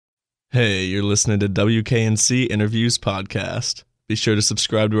Hey, you're listening to WKNC Interviews Podcast. Be sure to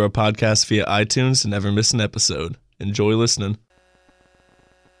subscribe to our podcast via iTunes and never miss an episode. Enjoy listening.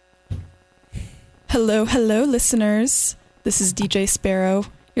 Hello, listeners. This is DJ Sparrow.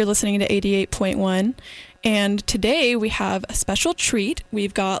 You're listening to 88.1. And today we have a special treat.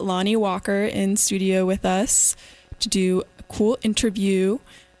 We've got Lonnie Walker in studio with us to do a cool interview.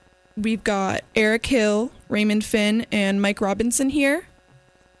 We've got Eric Hill, Raymond Finn, and Mike Robinson here.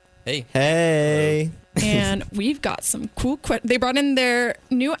 Hey. And we've got some cool they brought in their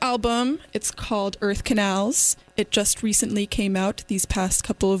new album. It's called Earth Canals. It just recently came out these past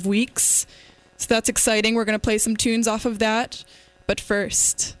couple of weeks. So that's exciting. We're going to play some tunes off of that. But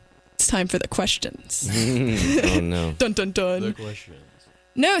first, it's time for the questions. Oh, no. Dun, dun, dun. The questions.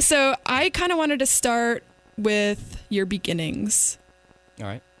 No, so I kind of wanted to start with your beginnings. All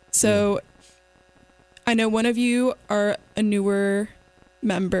right. So I know one of you are a newer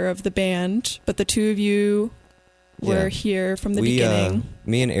member of the band, but the two of you were here from the beginning.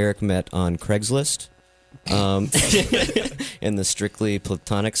 Me and Eric met on Craigslist in the strictly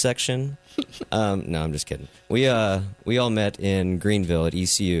platonic section. No, I'm just kidding. We all met in Greenville at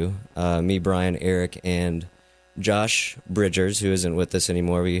ECU. Me, Brian, Eric, and Josh Bridgers, who isn't with us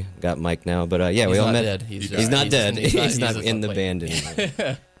anymore. We got Mike now, but we all met. Dead. He's not dead. He's not in the band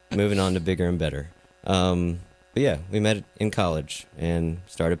anymore. Moving on to bigger and better. But yeah, we met in college and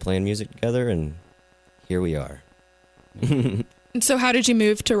started playing music together, and here we are. And so how did you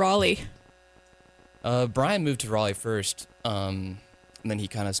move to Raleigh? Brian moved to Raleigh first, and then he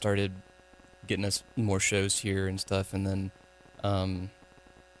kind of started getting us more shows here and stuff, and then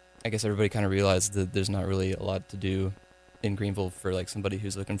I guess everybody kind of realized that there's not really a lot to do in Greenville for like somebody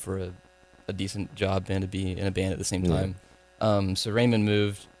who's looking for a decent job and to be in a band at the same time. So Raymond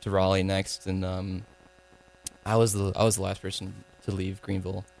moved to Raleigh next, and I was the last person to leave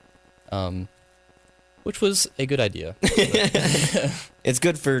Greenville, which was a good idea. It's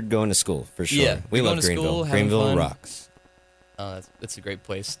good for going to school, for sure. Yeah, we love Greenville. School, Greenville fun. rocks. It's a great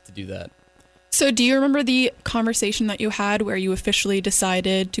place to do that. So do you remember the conversation that you had where you officially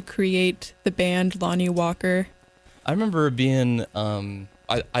decided to create the band Lonnie Walker? I remember being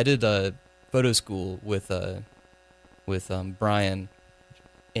I did a photo school with Brian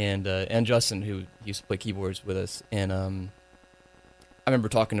and Justin, who used to play keyboards with us, and I remember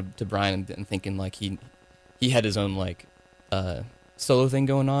talking to Brian and thinking like he had his own like solo thing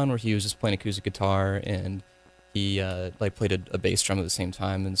going on where he was just playing acoustic guitar and he like played a bass drum at the same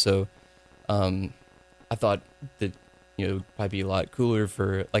time, and so I thought that it would probably be a lot cooler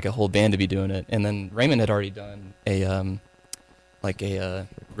for like a whole band to be doing it. And then Raymond had already done a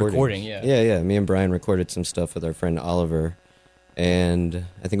recording. Yeah. Me and Brian recorded some stuff with our friend Oliver. And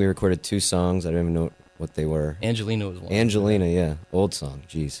I think we recorded 2 songs. I don't even know what they were. Angelina was one. Angelina, yeah. Old song,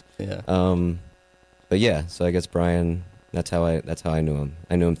 jeez. Yeah. But yeah, so I guess Brian, that's how I knew him.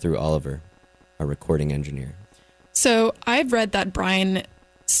 I knew him through Oliver, our recording engineer. So I've read that Brian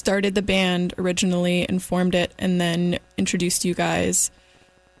started the band originally and formed it and then introduced you guys.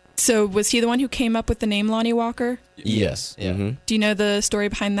 So was he the one who came up with the name Lonnie Walker? Yes. Yeah. Mm-hmm. Do you know the story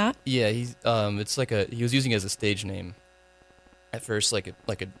behind that? Yeah, he's it's like he was using it as a stage name at first, like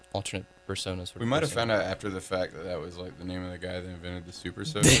an alternate persona sort of. We might have person. found out after the fact that was like the name of the guy that invented the super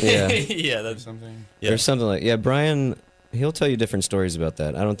soda. Yeah. Yeah, or that's something. Yeah. There's something like, Brian, he'll tell you different stories about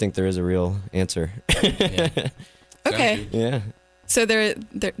that. I don't think there is a real answer. Yeah. Okay. Yeah. So there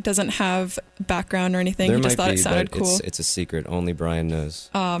doesn't have background or anything. There He just might thought be, it sounded but cool. It's a secret. Only Brian knows.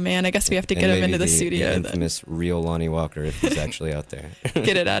 Oh man, I guess we have to And get him maybe into the studio the then. infamous real Lonnie Walker, if he's actually out there.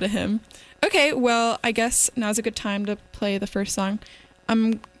 Get it out of him. Okay, well, I guess now's a good time to play the first song.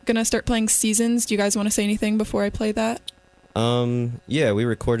 I'm gonna start playing Seasons. Do you guys want to say anything before I play that? Yeah, we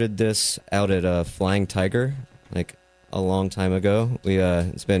recorded this out at Flying Tiger, like a long time ago. We've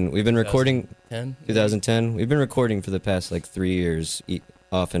been recording 2010. We've been recording for the past like 3 years,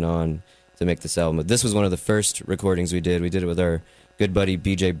 off and on, to make this album. But this was one of the first recordings we did. We did it with our good buddy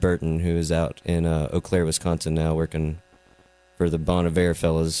BJ Burton, who is out in Eau Claire, Wisconsin now, working for the Bon Iver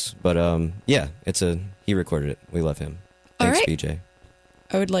fellas. But yeah, he recorded it. We love him. Thanks, All right. BJ.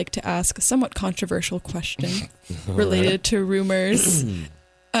 I would like to ask a somewhat controversial question related to rumors.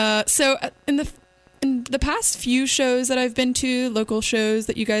 So in the past few shows that I've been to, local shows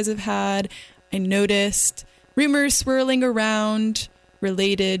that you guys have had, I noticed rumors swirling around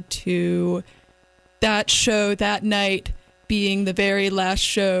related to that show that night being the very last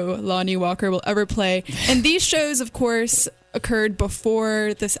show Lonnie Walker will ever play. And these shows, of course, occurred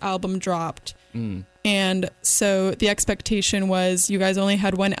before this album dropped. And so the expectation was you guys only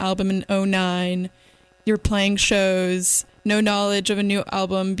had one album in 2009. You're playing shows no knowledge of a new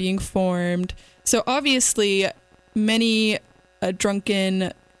album being formed. So obviously, many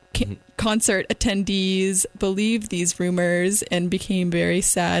drunken concert attendees believed these rumors and became very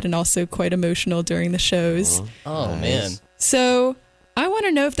sad and also quite emotional during the shows. Oh, nice. man. So I want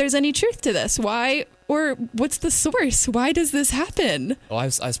to know if there's any truth to this. Why, or what's the source? Why does this happen? Oh, I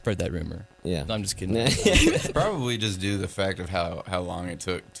spread that rumor. Yeah. No, I'm just kidding. Probably just due to the fact of how long it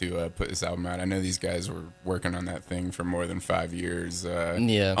took to put this album out. I know these guys were working on that thing for more than 5 years,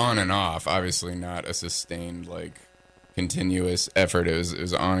 Yeah. on and off. Obviously, not a sustained continuous effort. It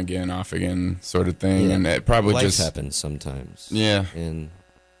was on again, off again sort of thing, Yeah. and it probably Life just happens sometimes. Yeah.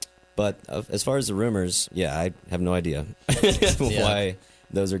 But as far as the rumors, yeah, I have no idea why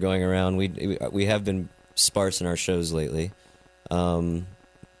those are going around. We have been sparse in our shows lately,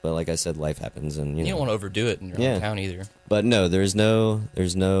 but like I said, life happens, and You don't want to overdo it in your own town either. But no, there's no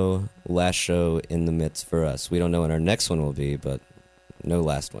last show in the midst for us. We don't know when our next one will be, but no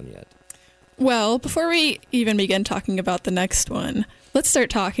last one yet. Well, before we even begin talking about the next one, let's start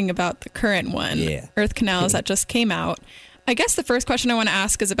talking about the current one, Yeah. Earth Canals, that just came out. I guess the first question I want to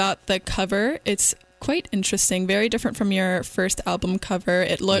ask is about the cover. It's quite interesting, very different from your first album cover.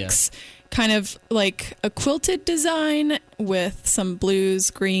 It looks kind of like a quilted design with some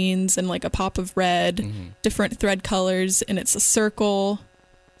blues, greens, and like a pop of red, different thread colors, and it's a circle.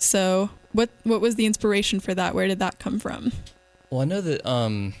 So what was the inspiration for that? Where did that come from? Well, I know that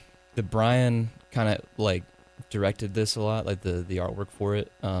that Brian kind of directed this a lot, like the artwork for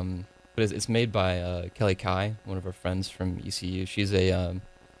it. But it's made by Kelly Kai, one of our friends from ECU. She's a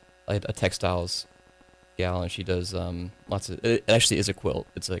textiles gal, and she does lots of. It actually is a quilt.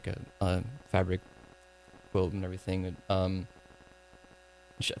 It's like a fabric quilt and everything. I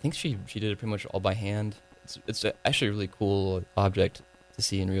think she did it pretty much all by hand. It's actually a really cool object to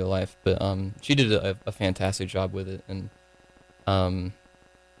see in real life. But she did a fantastic job with it, and I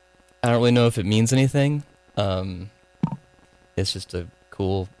don't really know if it means anything. It's just a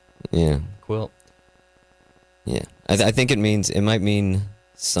cool quilt. Yeah. I think it might mean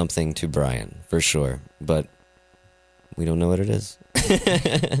something to Brian, for sure, but we don't know what it is.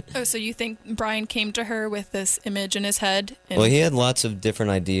 Oh, so you think Brian came to her with this image in his head? Well, he had lots of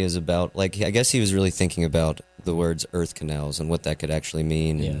different ideas about, I guess he was really thinking about the words Earth Canals and what that could actually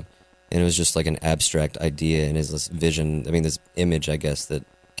mean. Yeah. And it was just like an abstract idea in his vision. I mean, this image, I guess, that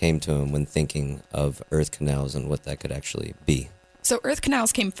came to him when thinking of Earth Canals and what that could actually be. So Earth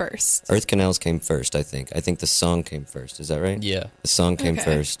Canals came first. Earth Canals came first, I think. I think the song came first. Is that right? Yeah. The song came Okay.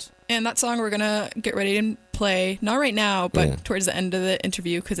 first. And that song we're going to get ready to play, not right now, but Yeah. towards the end of the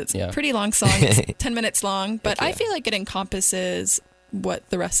interview, because it's Yeah. a pretty long song. It's 10 minutes long, but Heck yeah. I feel like it encompasses what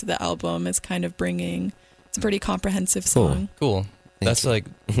the rest of the album is kind of bringing. It's a pretty comprehensive Cool. song. Cool. That's you.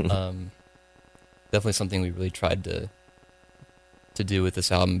 Definitely something we really tried to do with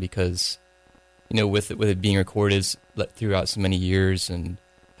this album, because with it being recorded throughout so many years and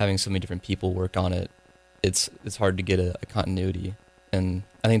having so many different people work on it, it's hard to get a continuity. And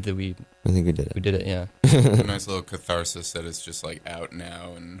I think that we did it. did it. Yeah. a nice little catharsis that it's just out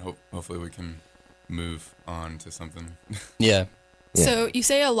now, and hopefully we can move on to something. Yeah. Yeah. So you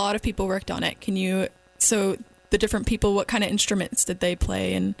say a lot of people worked on it. So the different people, what kind of instruments did they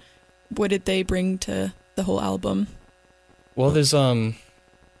play and what did they bring to the whole album? Well, there's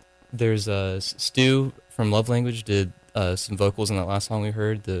Stu from Love Language did some vocals in that last song we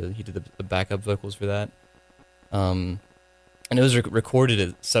heard. He did the backup vocals for that. And it was recorded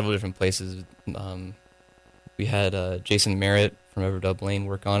at several different places. We had Jason Merritt from Overdub Lane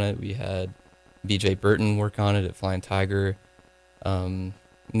work on it. We had BJ Burton work on it at Flying Tiger.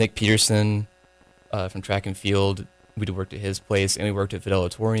 Nick Peterson from Track and Field, we worked at his place, and we worked at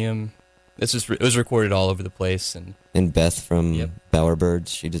Fidelatorium. It was recorded all over the place. And Beth from Yep. Bowerbirds,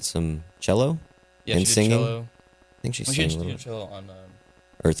 she did some cello Yeah, and she did singing. cello. I think she Well, sang a she little did cello on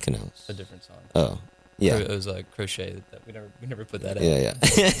Earth Canals. a different song. Oh, yeah. It was Crochet. That we never put that out. Yeah.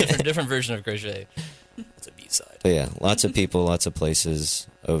 different version of Crochet. It's a B-side. But yeah, lots of people, lots of places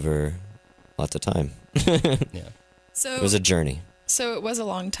over lots of time. Yeah. So It was a journey. So it was a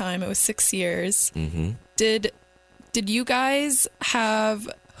long time. It was 6 years. Mm-hmm. Did you guys have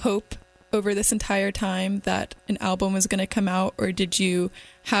hope over this entire time that an album was going to come out, or did you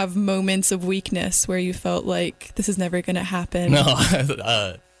have moments of weakness where you felt like this is never going to happen? No, I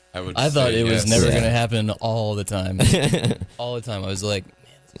thought it was never Yeah. going to happen all the time. All the time. I was like,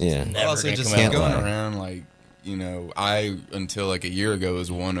 Yeah. never Also, gonna just come out. going lie. around I until a year ago was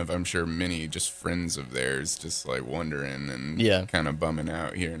one of, I'm sure, many just friends of theirs, just wondering and Yeah. kind of bumming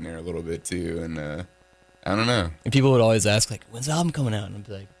out here and there a little bit too, and I don't know. And people would always ask, when's the album coming out? And I'd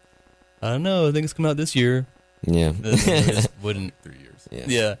be like, I don't know. I think it's coming out this year. Yeah. It just wouldn't. 3 years.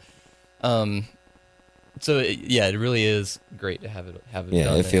 Yeah. Yeah. So it really is great to have it. Yeah,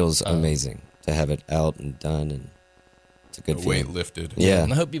 done it feels and, amazing to have it out and done, and it's a good The feeling. weight lifted. Yeah.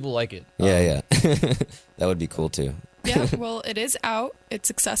 And I hope people like it. Yeah. That would be cool too. Yeah, well, it is out. It's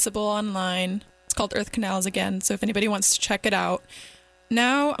accessible online. It's called Earth Canals again, so if anybody wants to check it out.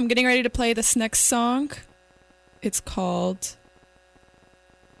 Now, I'm getting ready to play this next song. It's called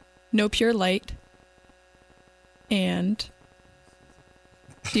No Pure Light. And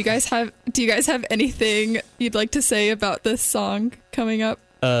do you guys have anything you'd like to say about this song coming up?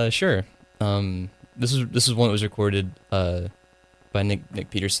 Sure. This is one that was recorded by Nick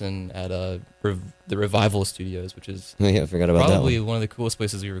Peterson at the Revival Studios, which is Yeah, I forgot about probably that one of the coolest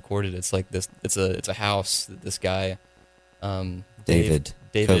places we recorded. It's like this. It's a house that this guy, David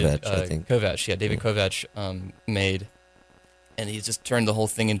Kovacs, I think. Kovacs, yeah, David Kovacs made, and he's just turned the whole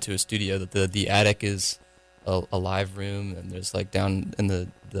thing into a studio. That the attic is a live room, and there's like down in the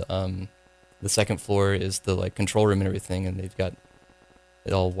second floor is the like control room and everything, and they've got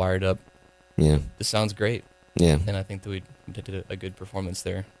it all wired up. Yeah. This sounds great, Yeah. and I think that we did a good performance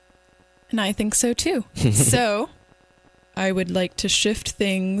there. And I think so too. So, I would like to shift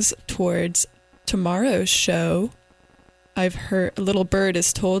things towards tomorrow's show. I've heard a little bird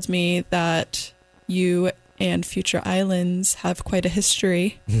has told me that you and Future Islands have quite a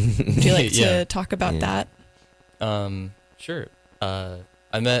history. Would you like Yeah. to talk about that? Sure.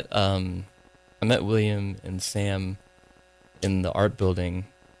 I met William and Sam in the art building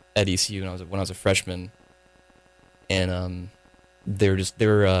at ECU when I was a freshman, and they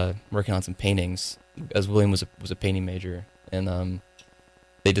were working on some paintings, as William was a painting major, and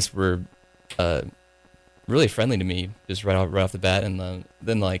they just were really friendly to me just right off the bat, and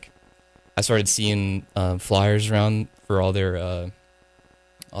then like I started seeing flyers around for all the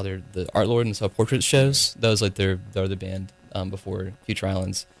Art Lord and Self Portrait shows. That was like their other band before Future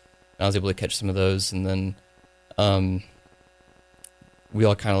Islands, and I was able to catch some of those, and then we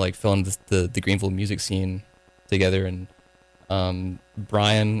all kind of like fell into the Greenville music scene together, and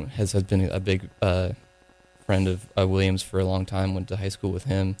Brian has been a big friend of Williams for a long time. Went to high school with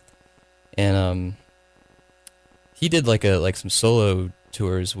him, and he did like some solo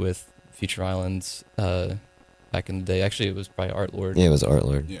tours with Future Islands back in the day. Actually, it was probably Art Lord. Yeah, it was Art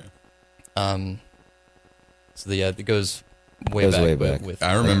Lord. Yeah. So it goes way Goes back. way back. With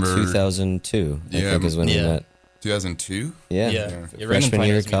I remember 2002, I Yeah, think is when we yeah. met. 2002. Yeah. yeah, Yeah. Random Freshman probably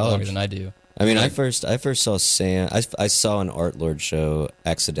year knows of me longer college. than I do. I mean, Yeah. I first saw Sam. I saw an Art Lord show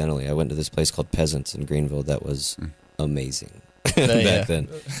accidentally. I went to this place called Peasants in Greenville that was amazing back yeah. then.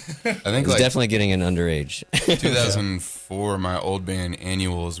 I It think was like definitely getting an underage. 2004, my old band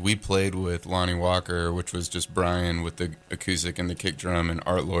Annuals, we played with Lonnie Walker, which was just Brian with the acoustic and the kick drum, and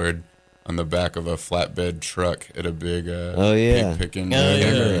Art Lord on the back of a flatbed truck at a big Oh, yeah. pig picking Oh, in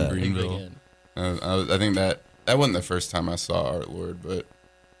yeah. Greenville. I think that wasn't the first time I saw Art Lord, but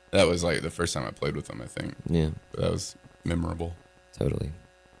that was like the first time I played with them, I think. Yeah, But that was memorable. totally.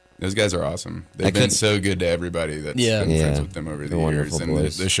 Those guys are awesome. I They've been couldn't- so good to everybody that's Yeah. been friends Yeah. with them over the They're years. wonderful And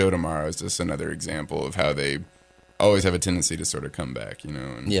boys. the show tomorrow is just another example of how they always have a tendency to sort of come back,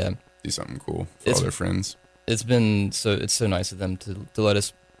 and Yeah, do something cool for It's- all their friends. it's so nice of them to let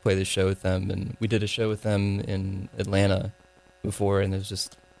us play this show with them, and we did a show with them in Atlanta before, and it's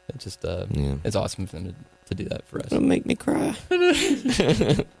Yeah. it's awesome for them to do that for us. It'll make me cry.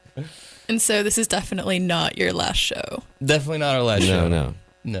 And so this is definitely not your last show. Definitely not our last show.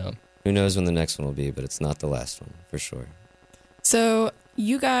 No. Who knows when the next one will be, but it's not the last one for sure. So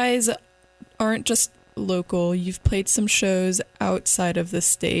you guys aren't just local. You've played some shows outside of the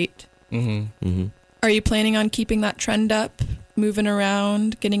state. Mm-hmm. Mm-hmm. Are you planning on keeping that trend up, moving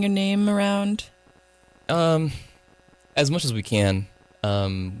around, getting your name around? As much as we can.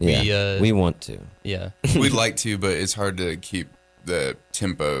 We want to. Yeah. We'd like to, but it's hard to keep the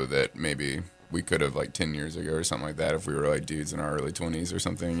tempo that maybe we could have like 10 years ago or something like that if we were like dudes in our early 20s or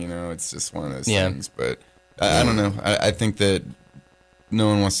something, It's just one of those Yeah. things. But I don't know. I think that no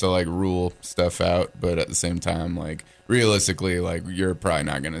one wants to like rule stuff out, but at the same time, like realistically, like you're probably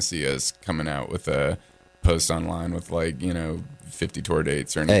not going to see us coming out with a post online with like, 50 tour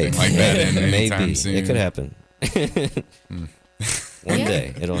dates or anything like that anytime maybe soon. it could happen. One Yeah.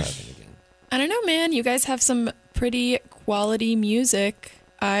 day it'll happen again. I don't know, man. You guys have some pretty quality music.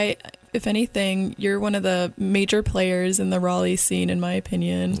 If anything, you're one of the major players in the Raleigh scene, in my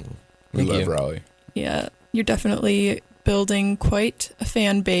opinion. We Thank love you. Raleigh. Yeah, you're definitely building quite a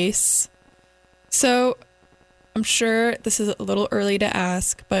fan base. So I'm sure this is a little early to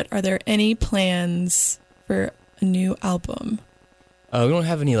ask, but are there any plans for a new album? We don't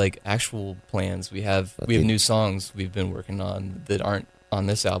have any like actual plans. We have new songs we've been working on that aren't on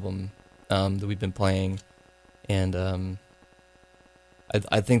this album that we've been playing, and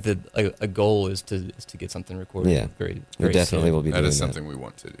I think that a goal is to get something recorded. Yeah, very we definitely soon. will be That doing is something we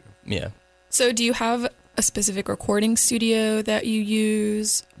want to do. Yeah. So, do you have a specific recording studio that you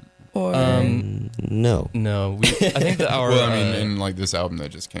use, or No. I think that our Well, I mean, and like this album that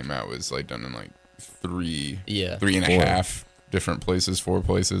just came out was like done in like three and a half different places, 4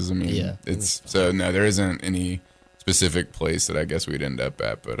 places. I mean, Yeah. it's so no, there isn't any specific place that I guess we'd end up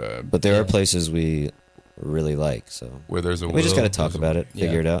at, But there are places we really like, so where there's a we just got to will, talk there's a about it,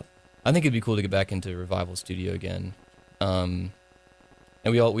 figure it out. I think it'd be cool to get back into Revival Studio again. And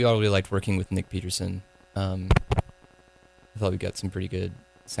we all really liked working with Nick Peterson. I thought we got some pretty good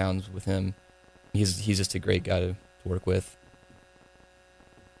sounds with him. He's just a great guy to work with.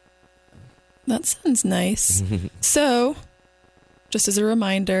 that sounds nice. So, just as a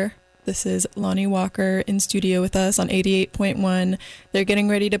reminder, this is Lonnie Walker in studio with us on 88.1. They're getting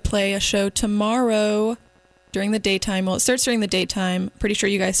ready to play a show tomorrow during the daytime. Well, it starts during the daytime. Pretty sure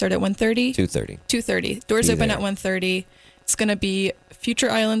you guys start at 1:30? 2:30. 2:30. Doors Be open there. at 1:30. It's going to be Future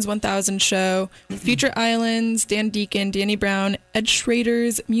Islands 1000 show. Future Islands, Dan Deacon, Danny Brown, Ed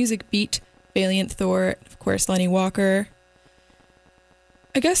Schrader's Music Beat, Valiant Thor, of course, Lonnie Walker.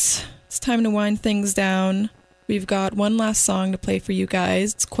 I guess it's time to wind things down. We've got one last song to play for you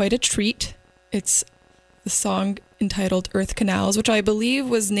guys. It's quite a treat. It's the song entitled Earth Canals, which I believe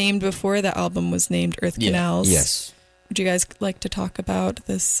was named before the album was named Earth Yeah. Canals. Yes. Would you guys like to talk about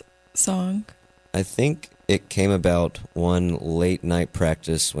this song? I think it came about one late night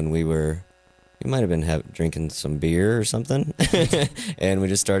practice when we might have been drinking some beer or something, and we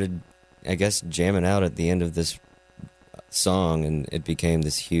just started, I guess, jamming out at the end of this song, and it became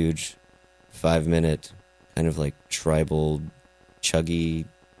this huge 5-minute kind of like tribal chuggy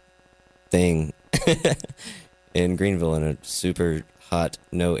thing in Greenville in a super hot,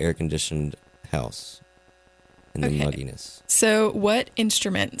 no air conditioned house in the Okay. mugginess. So, what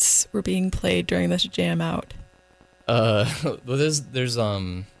instruments were being played during this jam out? Well, there's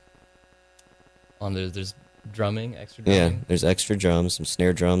drumming, extra drumming. Yeah, there's extra drums, some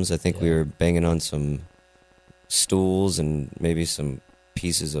snare drums. I think we Yeah. were banging on some stools and maybe some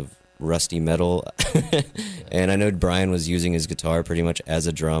pieces of rusty metal. And I know Brian was using his guitar pretty much as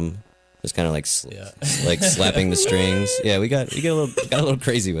a drum, just kind of like like slapping the strings. Yeah, we got a little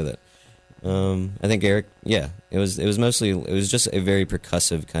crazy with it. I think Eric. Yeah, it was just a very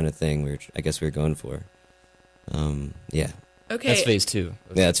percussive kind of thing. I guess we were going for. Yeah. Okay. That's phase 2.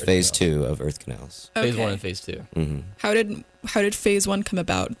 That's phase 2 of Earth Canals. Phase Okay. 1 and phase 2. Hmm. How did phase 1 come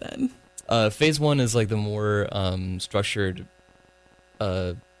about then? Phase 1 is like the more structured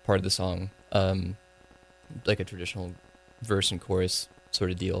part of the song, like a traditional verse and chorus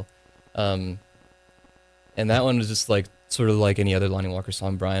sort of deal. And that one was just like sort of like any other Lonnie Walker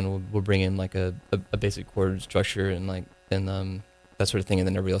song. Brian will bring in like a basic chord structure and that sort of thing, and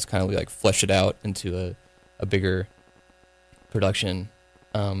then everybody else kind of like flesh it out into a bigger production.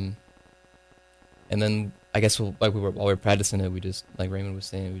 And then I guess while we were practicing it, we just, like Raymond was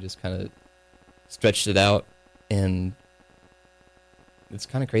saying, we just kind of stretched it out, and it's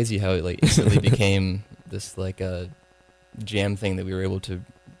kind of crazy how it like instantly became this like a jam thing that we were able to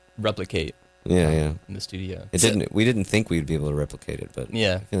replicate. Yeah. In the studio. We didn't think we'd be able to replicate it, but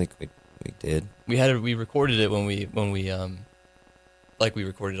Yeah, I feel like we did. we recorded it when we like we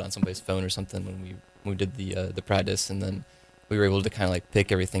recorded on somebody's phone or something when we did the practice, and then we were able to kind of like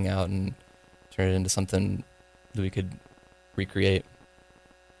pick everything out and turn it into something that we could recreate.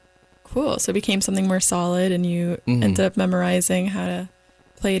 Cool. So it became something more solid, and you Mhm. ended up memorizing how to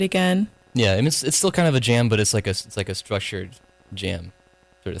play it again. Yeah, and it's still kind of a jam, but it's like a structured jam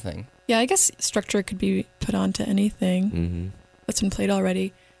sort of thing. Yeah, I guess structure could be put onto anything Mm-hmm. that's been played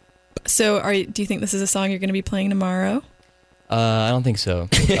already. So, do you think this is a song you're going to be playing tomorrow? I don't think so.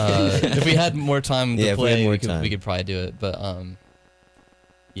 If we had more time to Yeah, if we had play, more we time. could probably do it. But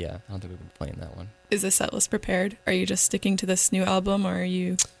yeah, I don't think we'll be playing that one. Is the set list prepared? Are you just sticking to this new album, or are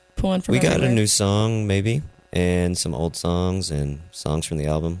you pulling from We got a everywhere? new song, maybe, and some old songs and songs from the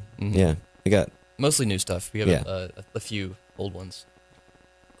album. Mhm. Yeah, we got. Mostly new stuff. We have Yeah. a few old ones.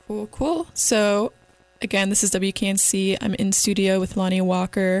 Cool. So, again, this is WKNC. I'm in studio with Lonnie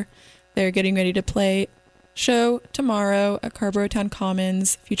Walker. They're getting ready to play show tomorrow at Carborough Town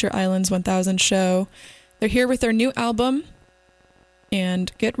Commons, Future Islands 1000 show. They're here with their new album,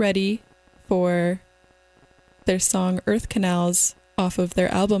 and get ready for their song Earth Canals off of their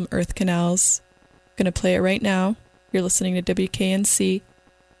album Earth Canals. Gonna play it right now. You're listening to WKNC.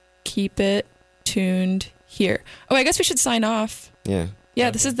 Keep it tuned here. Oh, I guess we should sign off. Yeah. Yeah,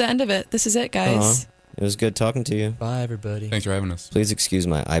 this is the end of it. This is it, guys. It was good talking to you. Bye, everybody. Thanks for having us. Please excuse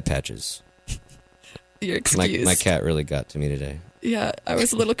my eye patches. You're excused. My cat really got to me today. Yeah, I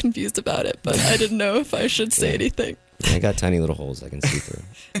was a little confused about it, but I didn't know if I should say anything. I got tiny little holes I can see through.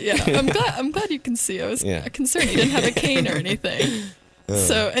 Yeah, I'm glad you can see. I was concerned you didn't have a cane or anything.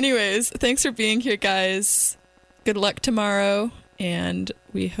 So anyways, thanks for being here, guys. Good luck tomorrow, and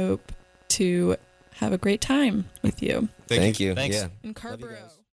we hope to have a great time with you. Thank you. Thanks. Yeah. In Carborough.